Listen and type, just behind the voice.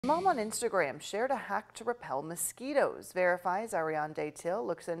Mom on Instagram shared a hack to repel mosquitoes. Verifies Ariane Daytil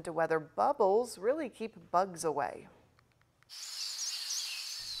looks into whether bubbles really keep bugs away.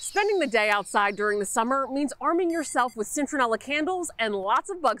 Spending the day outside during the summer means arming yourself with citronella candles and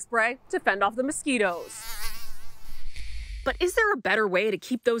lots of bug spray to fend off the mosquitoes. But is there a better way to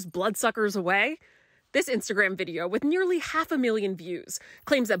keep those bloodsuckers away? This Instagram video with nearly 500,000 views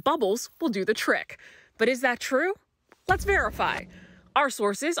claims that bubbles will do the trick. But is that true? Let's verify. Our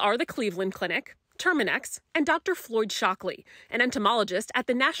sources are the Cleveland Clinic, Terminex, and Dr. Floyd Shockley, an entomologist at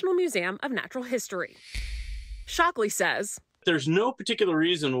the National Museum of Natural History. Shockley says, "There's no particular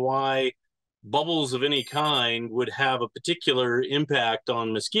reason why bubbles of any kind would have a particular impact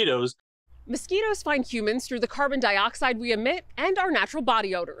on mosquitoes. Mosquitoes find humans through the carbon dioxide we emit and our natural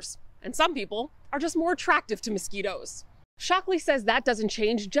body odors. And some people are just more attractive to mosquitoes. Shockley says that doesn't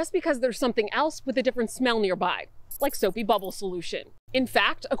change just because there's something else with a different smell nearby, like soapy bubble solution. In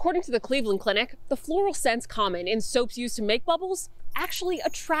fact, according to the Cleveland Clinic, the floral scents common in soaps used to make bubbles actually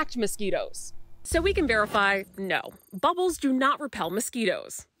attract mosquitoes. So we can verify, no, bubbles do not repel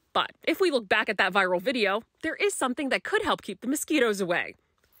mosquitoes. But if we look back at that viral video, there is something that could help keep the mosquitoes away.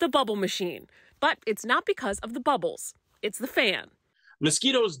 The bubble machine. But it's not because of the bubbles. It's the fan.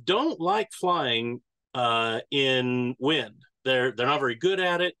 Mosquitoes don't like flying in wind. They're not very good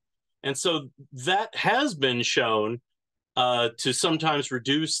at it. And so that has been shown to sometimes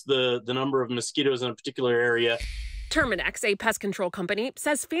reduce the number of mosquitoes in a particular area. Terminex, a pest control company,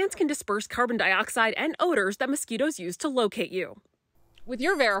 says fans can disperse carbon dioxide and odors that mosquitoes use to locate you. With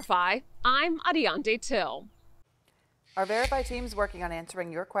your Verify, I'm Ariane Daytil. Our Verify team's working on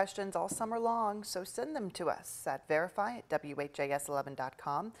answering your questions all summer long, so send them to us at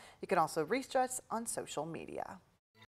verify@whas11.com. You can also reach us on social media.